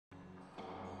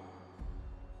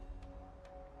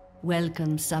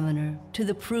Welcome, Summoner, to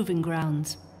the Proving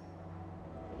Grounds.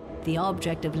 The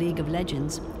object of League of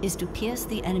Legends is to pierce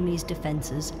the enemy's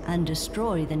defenses and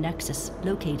destroy the Nexus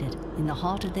located in the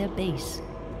heart of their base.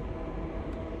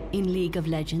 In League of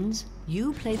Legends,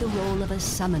 you play the role of a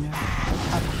summoner,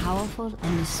 a powerful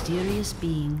and mysterious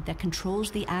being that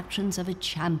controls the actions of a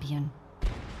champion.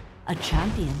 A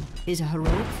champion is a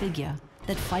heroic figure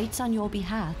that fights on your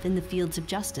behalf in the fields of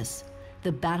justice,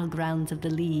 the battlegrounds of the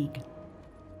League.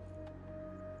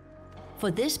 For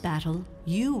this battle,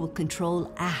 you will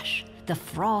control Ashe, the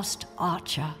Frost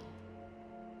Archer.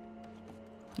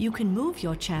 You can move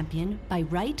your champion by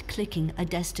right-clicking a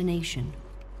destination.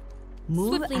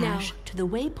 Move Swiftly Ashe now. to the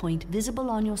waypoint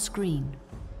visible on your screen.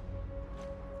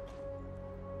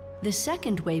 The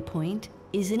second waypoint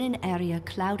is in an area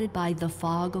clouded by the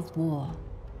Fog of War.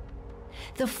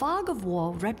 The Fog of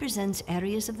War represents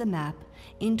areas of the map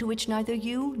into which neither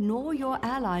you nor your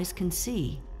allies can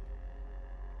see.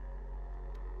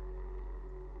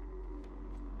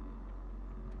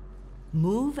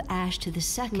 Move Ashe to the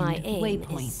second My aim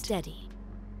waypoint. is steady.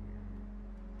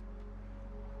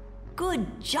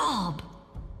 Good job!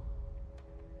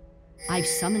 I've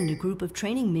summoned a group of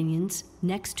training minions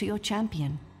next to your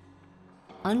champion.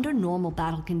 Under normal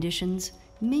battle conditions,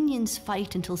 minions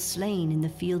fight until slain in the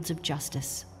fields of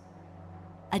justice.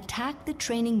 Attack the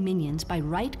training minions by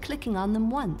right-clicking on them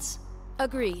once.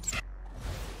 Agreed.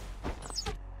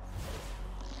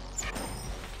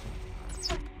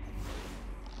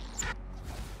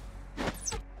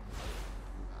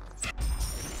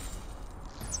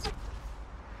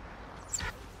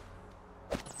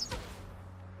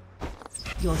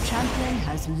 Your champion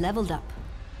has leveled up.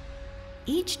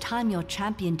 Each time your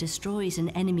champion destroys an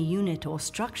enemy unit or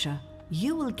structure,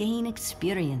 you will gain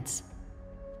experience.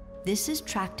 This is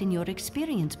tracked in your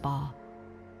experience bar.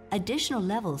 Additional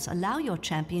levels allow your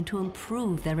champion to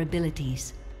improve their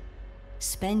abilities.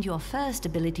 Spend your first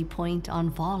ability point on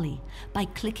volley by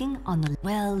clicking on the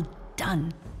well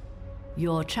done.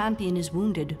 Your champion is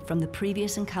wounded from the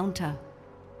previous encounter.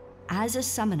 As a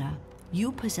summoner, you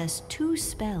possess 2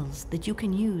 spells that you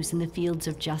can use in the fields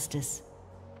of justice.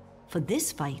 For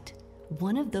this fight,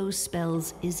 one of those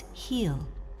spells is Heal.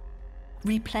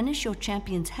 Replenish your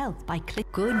champion's health by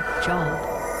clicking. Good job.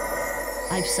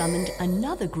 I've summoned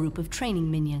another group of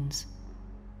training minions.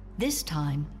 This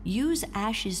time, use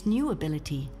Ashe's new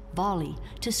ability, Volley,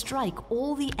 to strike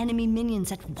all the enemy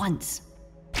minions at once.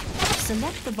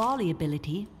 Select the Volley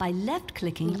ability by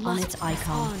left-clicking on its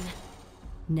icon.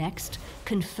 Next,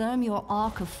 confirm your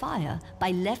arc of fire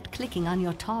by left-clicking on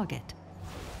your target.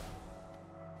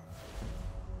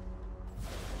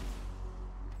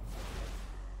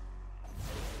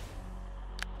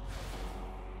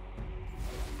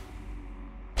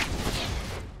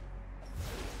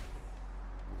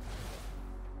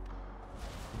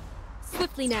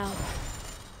 Swiftly now.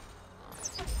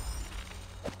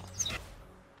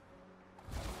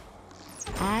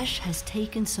 Ashe has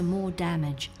taken some more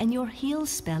damage, and your heal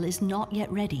spell is not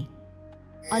yet ready.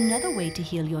 Another way to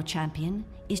heal your champion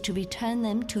is to return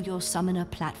them to your summoner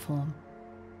platform.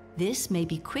 This may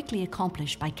be quickly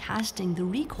accomplished by casting the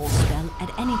recall spell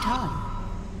at any time.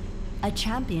 A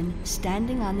champion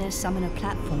standing on their summoner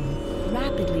platform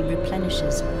rapidly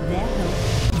replenishes their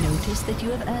health. Notice that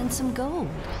you have earned some gold.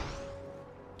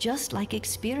 Just like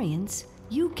experience,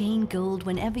 you gain gold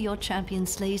whenever your champion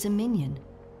slays a minion.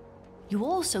 You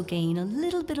also gain a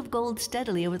little bit of gold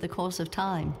steadily over the course of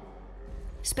time.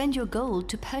 Spend your gold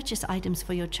to purchase items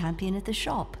for your champion at the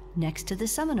shop next to the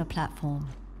summoner platform.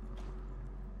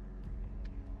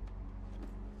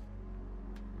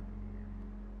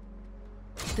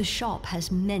 The shop has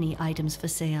many items for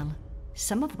sale,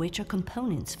 some of which are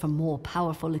components for more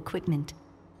powerful equipment.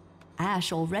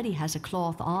 Ashe already has a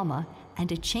cloth armor and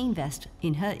a chain vest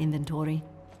in her inventory.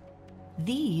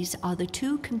 These are the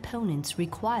 2 components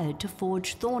required to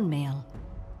forge Thornmail.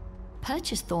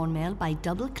 Purchase Thornmail by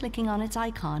double-clicking on its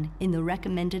icon in the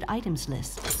recommended items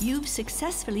list. You've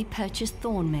successfully purchased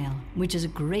Thornmail, which is a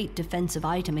great defensive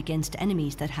item against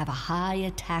enemies that have a high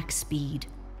attack speed.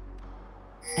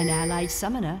 An allied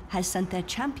summoner has sent their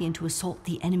champion to assault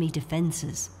the enemy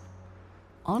defenses.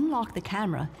 Unlock the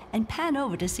camera and pan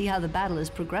over to see how the battle is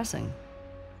progressing.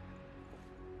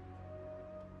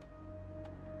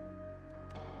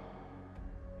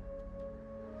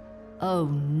 Oh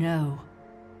no.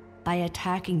 By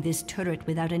attacking this turret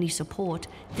without any support,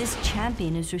 this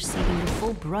champion is receiving the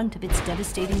full brunt of its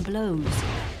devastating blows.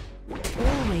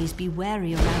 Always be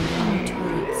wary around enemy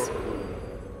turrets.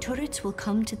 Turrets will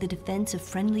come to the defense of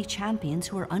friendly champions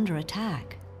who are under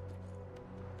attack.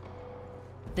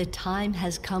 The time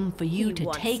has come for you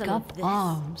to take up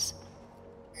arms.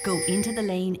 Go into the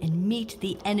lane and meet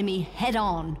the enemy head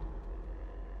on.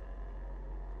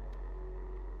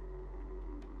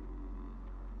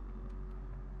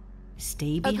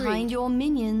 Stay behind your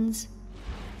minions.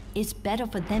 It's better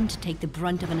for them to take the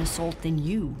brunt of an assault than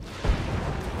you.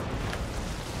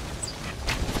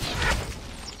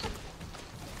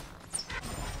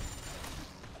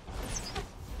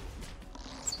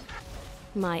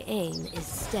 My aim is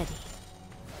steady.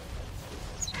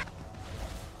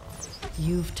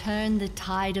 You've turned the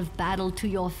tide of battle to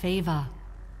your favor.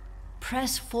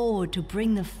 Press forward to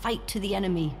bring the fight to the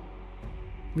enemy.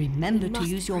 Remember to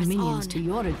use your minions to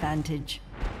your advantage.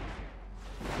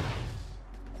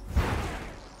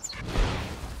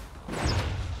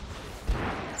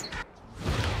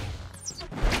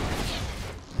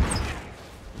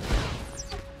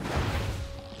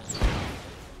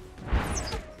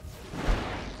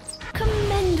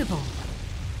 Commendable!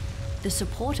 The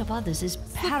support of others is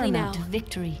paramount to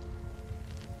victory.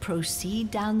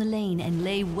 Proceed down the lane and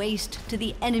lay waste to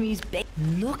the enemy's base.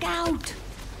 Look out!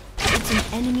 It's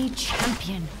an enemy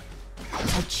champion.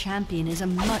 A champion is a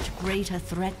much greater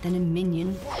threat than a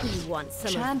minion. You want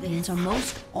some Champions of this? are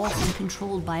most often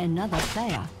controlled by another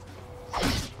player.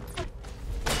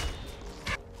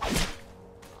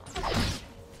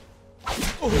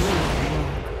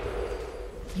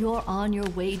 You're on your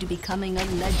way to becoming a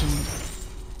legend.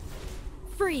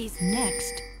 Freeze!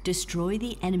 Next, destroy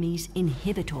the enemy's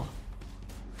inhibitor.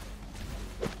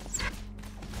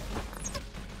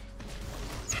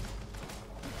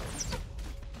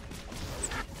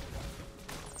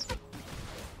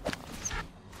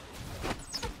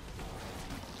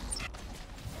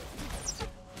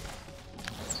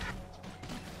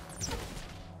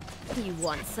 You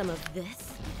want some of this?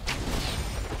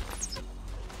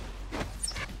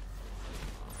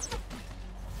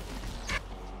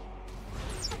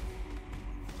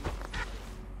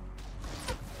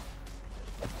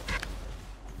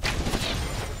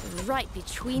 Right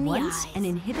between the eyes. Once an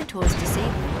inhibitor is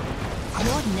disabled,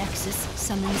 your Nexus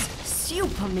summons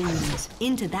super minions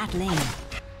into that lane.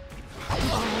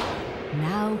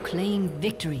 Now claim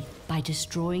victory by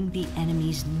destroying the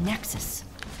enemy's Nexus.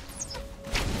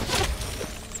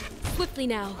 Swiftly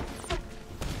now.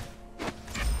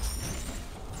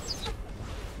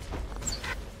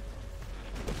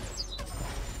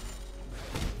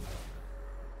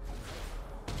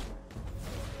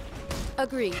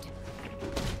 Agreed.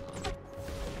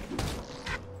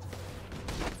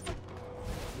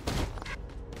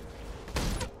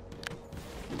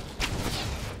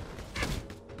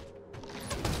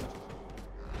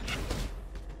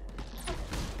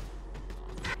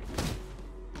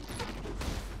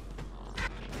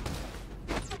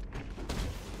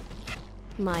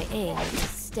 My aim is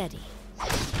steady.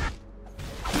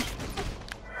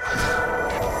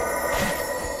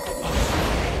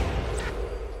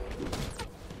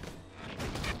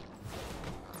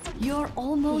 You're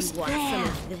almost You want there. some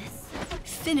of this?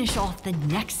 Finish off the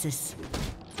Nexus.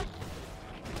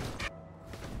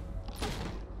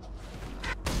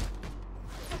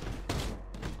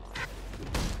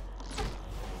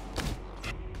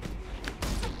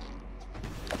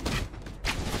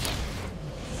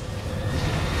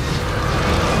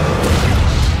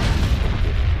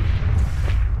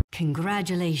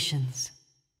 Congratulations.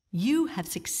 You have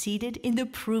succeeded in the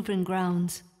Proving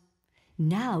Grounds.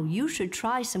 Now you should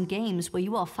try some games where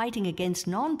you are fighting against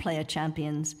non-player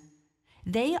champions.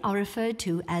 They are referred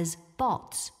to as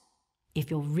bots.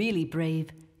 If you're really brave,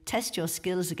 test your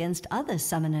skills against other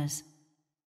summoners.